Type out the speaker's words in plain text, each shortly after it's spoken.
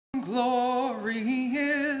glory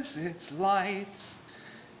is its light,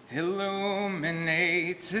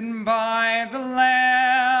 illuminated by the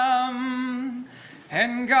Lamb.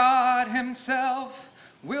 And God himself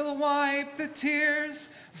will wipe the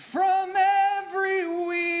tears from every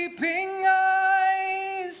weeping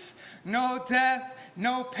eyes. No death,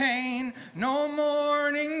 no pain, no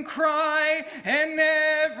mourning cry, and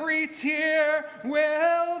every tear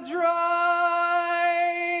will dry.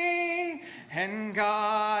 And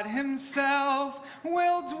God himself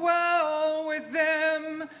will dwell with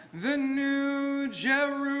them, the new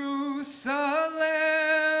Jerusalem.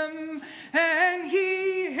 And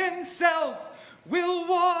he himself will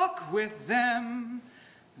walk with them,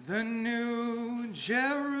 the new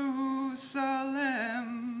Jerusalem.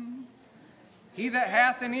 He that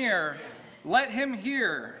hath an ear, let him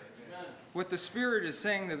hear what the Spirit is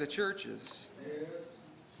saying to the churches.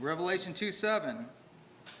 Revelation 2:7.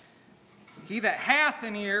 He that hath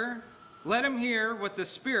an ear, let him hear what the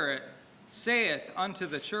Spirit saith unto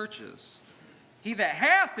the churches. He that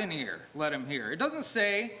hath an ear, let him hear. It doesn't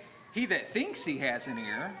say he that thinks he has an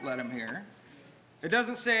ear, let him hear. It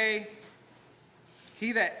doesn't say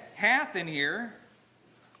he that hath an ear.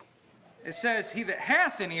 It says he that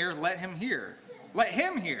hath an ear, let him hear. Let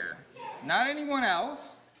him hear, not anyone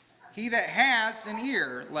else. He that has an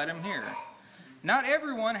ear, let him hear. Not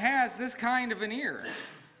everyone has this kind of an ear.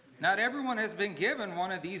 Not everyone has been given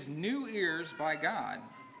one of these new ears by God.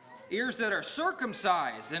 Ears that are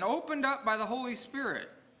circumcised and opened up by the Holy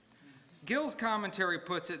Spirit. Gill's commentary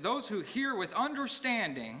puts it, those who hear with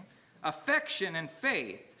understanding, affection, and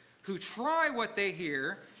faith, who try what they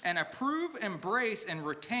hear and approve, embrace, and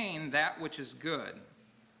retain that which is good.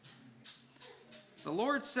 The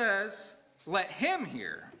Lord says, let him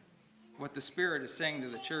hear what the Spirit is saying to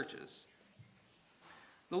the churches.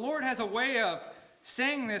 The Lord has a way of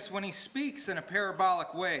saying this when he speaks in a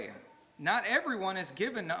parabolic way. Not everyone is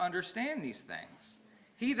given to understand these things.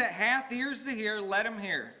 He that hath ears to hear, let him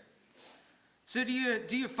hear. So do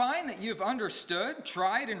you find that you've understood,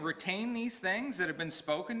 tried, and retained these things that have been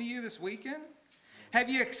spoken to you this weekend?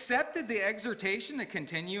 Have you accepted the exhortation to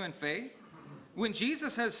continue in faith? When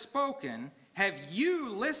Jesus has spoken, have you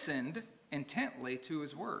listened intently to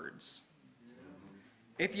his words?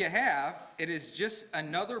 If you have, it is just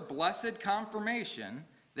another blessed confirmation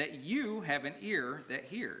that you have an ear that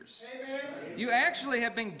hears. Amen. You actually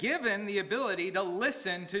have been given the ability to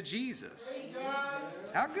listen to Jesus.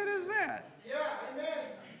 How good is that? Yeah, amen.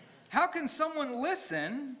 How can someone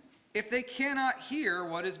listen if they cannot hear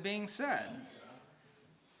what is being said?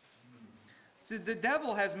 See, the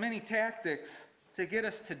devil has many tactics to get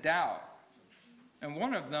us to doubt. And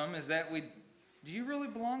one of them is that do you really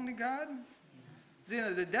belong to God? See,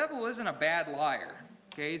 the devil isn't a bad liar.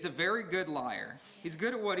 Okay, he's a very good liar. He's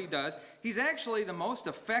good at what he does. He's actually the most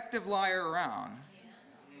effective liar around.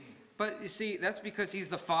 But you see, that's because he's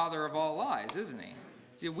the father of all lies, isn't he?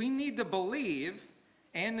 See, we need to believe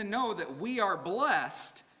and to know that we are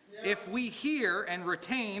blessed if we hear and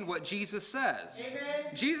retain what Jesus says.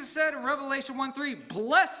 Amen. Jesus said in Revelation 1:3,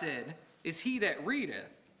 blessed is he that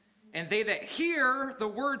readeth, and they that hear the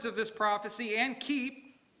words of this prophecy and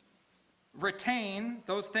retain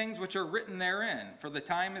those things which are written therein, for the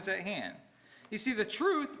time is at hand. You see, the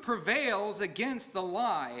truth prevails against the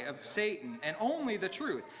lie of Satan, and only the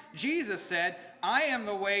truth. Jesus said, I am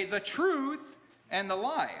the way, the truth, and the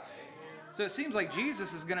life. So it seems like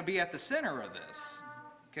Jesus is going to be at the center of this.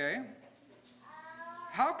 Okay?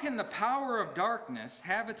 How can the power of darkness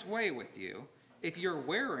have its way with you if you're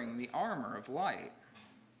wearing the armor of light?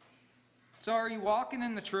 So are you walking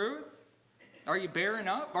in the truth? Are you bearing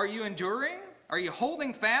up? Are you enduring? Are you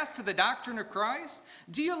holding fast to the doctrine of Christ?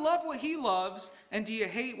 Do you love what he loves, and do you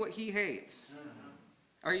hate what he hates?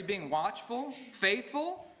 Are you being watchful,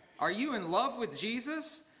 faithful? Are you in love with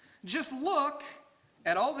Jesus? Just look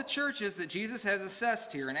at all the churches that Jesus has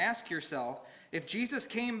assessed here and ask yourself, if Jesus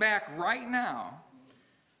came back right now,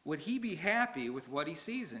 would he be happy with what he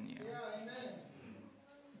sees in you? Yeah, amen.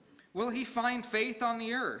 Will he find faith on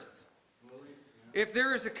the earth? If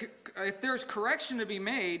there's correction to be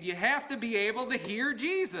made, you have to be able to hear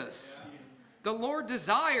Jesus. The Lord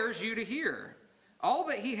desires you to hear. All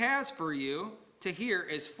that he has for you to hear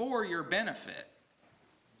is for your benefit.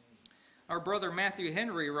 Our brother Matthew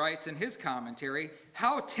Henry writes in his commentary,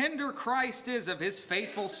 how tender Christ is of his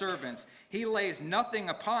faithful servants. He lays nothing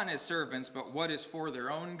upon his servants but what is for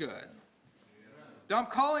their own good. So I'm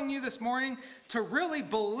calling you this morning to really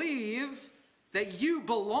believe that you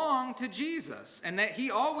belong to Jesus and that he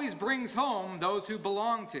always brings home those who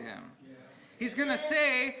belong to him. He's going to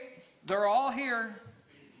say, they're all here.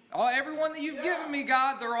 Everyone that you've given me,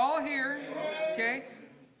 God, they're all here. Okay?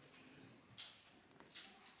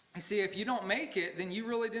 You see, if you don't make it, then you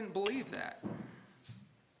really didn't believe that.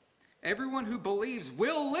 Everyone who believes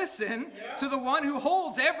will listen to the one who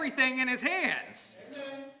holds everything in his hands.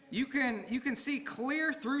 You can see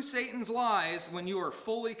clear through Satan's lies when you are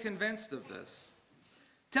fully convinced of this.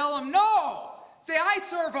 Tell him no. Say, I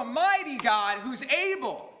serve a mighty God who's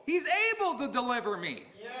able. He's able to deliver me.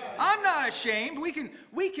 I'm not ashamed. We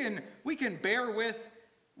can bear with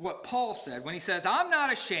what Paul said when he says, I'm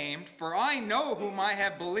not ashamed, for I know whom I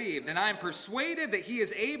have believed, and I am persuaded that he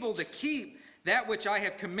is able to keep that which I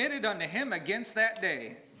have committed unto him against that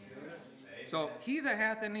day. So he that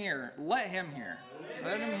hath an ear, let him hear.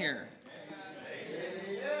 Let him hear.